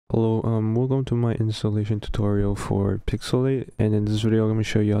Hello, welcome to my installation tutorial for Pyxelate, and in this video I'm going to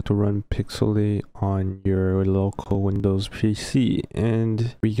show you how to run Pyxelate on your local Windows PC,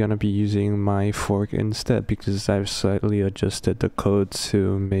 and we're going to be using my fork instead because I've slightly adjusted the code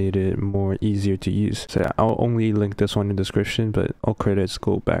to make it more easier to use. So I'll only link this one in the description, but all credits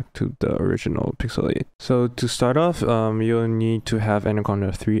go back to the original Pyxelate. So to start off, you'll need to have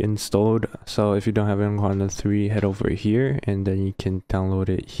Anaconda 3 installed. So if you don't have Anaconda 3, head over here and then you can download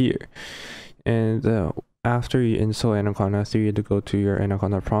it here. And after you install Anaconda 3, to go to your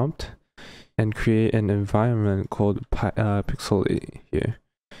Anaconda prompt and create an environment called Pyxelate here.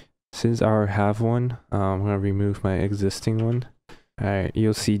 Since I already have one, I'm going to remove my existing one. Alright,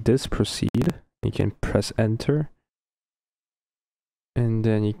 you'll see this proceed. You can press enter and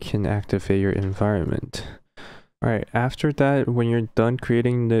then you can activate your environment. Alright, after that, when you're done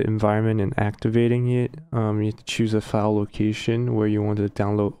creating the environment and activating it, you have to choose a file location where you want to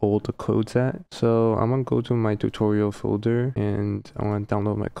download all the codes at. So I'm going to go to my tutorial folder and I want to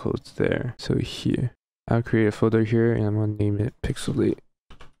download my codes there. So here, I'll create a folder here and I'm going to name it Pyxelate.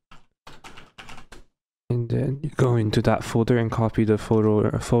 And then you go into that folder and copy the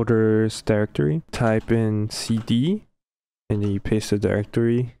folders directory. Type in CD and then you paste the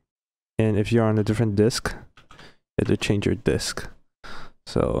directory. And if you're on a different disk, to change your disk.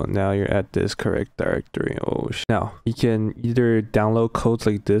 So now you're at this correct directory. Now you can either download codes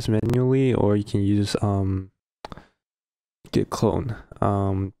like this manually or you can use git clone.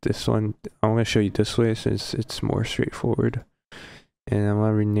 This one I'm gonna show you this way since it's more straightforward. And I'm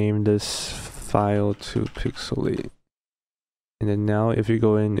gonna rename this file to Pyxelate. And then now if you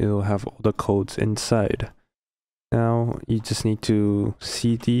go in, it'll have all the codes inside. Now you just need to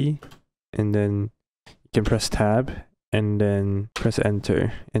cd and then you can press tab and then press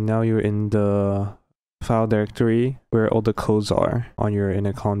enter, and now you're in the file directory where all the codes are on your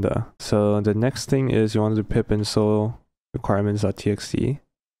Anaconda. So the next thing is you want to pip install requirements.txt.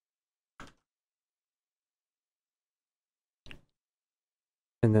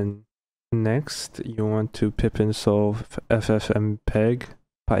 And then next you want to pip install ffmpeg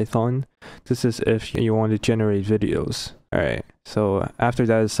Python. This is if you want to generate videos. Alright, so after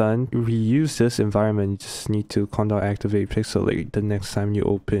that is done, we use this environment. You just need to conda activate Pyxelate the next time you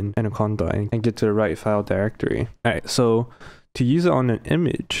open Anaconda and get to the right file directory. Alright, so to use it on an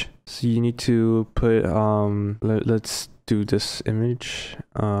image, so you need to put let's do this image.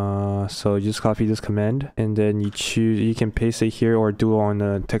 So you just copy this command and then you choose, you can paste it here or do it on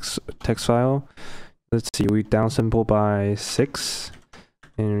a text file. Let's see, we downsample by 6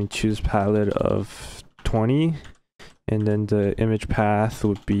 and we choose palette of 20. And then the image path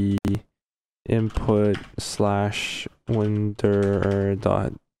would be input / winter.jpg.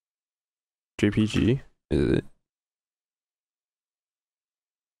 Is it?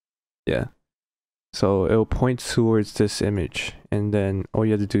 Yeah. So it'll point towards this image. And then all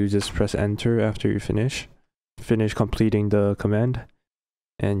you have to do is just press enter after you finish completing the command.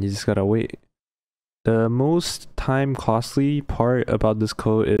 And you just gotta wait. The most time costly part about this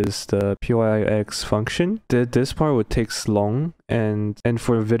code is the PYX function. This part would take long, and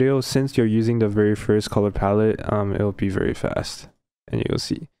for video, since you're using the very first color palette, it'll be very fast, and you'll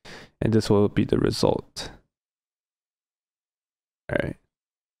see. And this will be the result. Alright.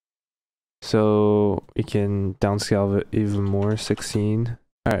 So we can downscale it even more, 16.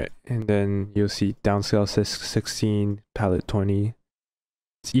 Alright, and then you'll see downscale 16, palette 20.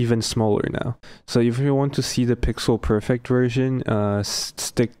 It's even smaller now. So if you want to see the pixel perfect version,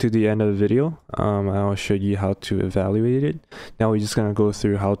 stick to the end of the video. I'll show you how to evaluate it. Now we're just gonna go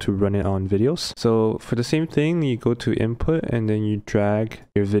through how to run it on videos. So for the same thing, you go to input and then you drag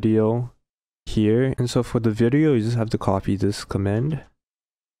your video here. And so for the video, you just have to copy this command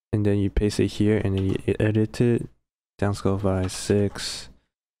and then you paste it here and then you edit it. Downscale by 6,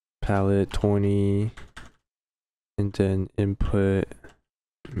 palette 20, and then input.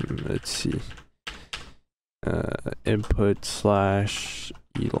 Let's see, input /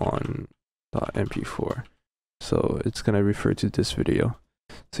 elon.mp4. So it's gonna refer to this video.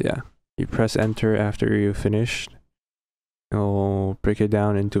 So yeah, you press enter after you finished. It'll break it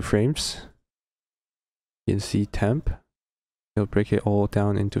down into frames. You can see temp. It'll break it all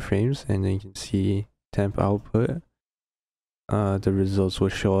down into frames, and then you can see temp output. The results will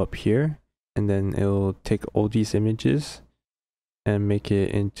show up here, and then it'll take all these images and make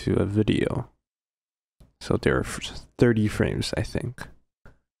it into a video. So there are 30 frames, I think.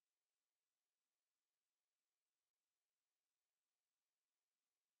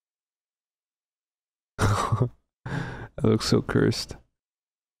 It looks so cursed.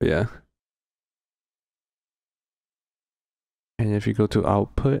 But yeah. And if you go to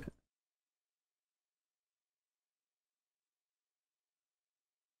output,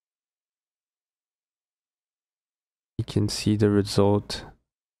 you can see the result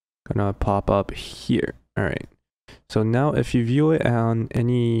gonna pop up here. All right. So now if you view it on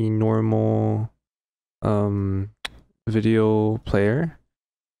any normal video player,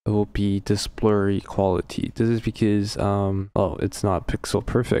 it will be this blurry quality. This is because oh, it's not pixel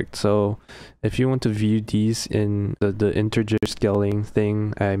perfect. So if you want to view these in the integer scaling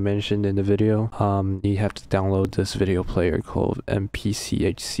thing I mentioned in the video, you have to download this video player called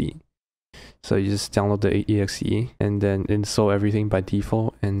mpchc. So you just download the exe and then install everything by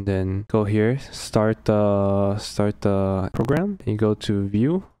default, and then go here, start the program, and you go to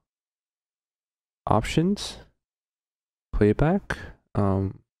view, options, playback,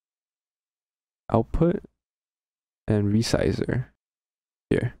 output, and resizer.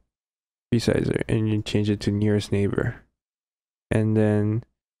 Here, resizer, and you change it to nearest neighbor. And then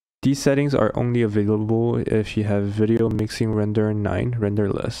these settings are only available if you have video mixing render 9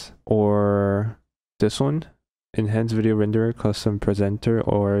 renderless, or this one, enhanced video renderer, custom presenter,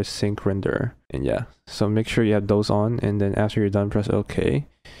 or sync renderer. And yeah, so make sure you have those on, and then after you're done, press OK.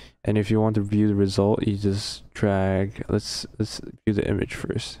 And if you want to view the result, you just drag, let's view the image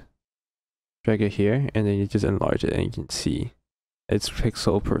first. Drag it here, and then you just enlarge it, and you can see it's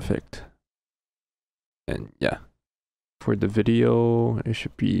pixel perfect. And yeah. For the video, it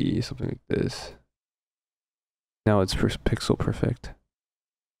should be something like this. Now it's pixel perfect.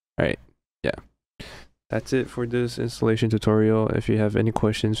 Alright, yeah. That's it for this installation tutorial. If you have any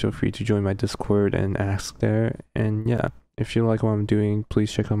questions, feel free to join my Discord and ask there. And yeah, if you like what I'm doing,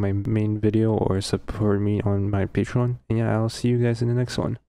 please check out my main video or support me on my Patreon. And yeah, I'll see you guys in the next one.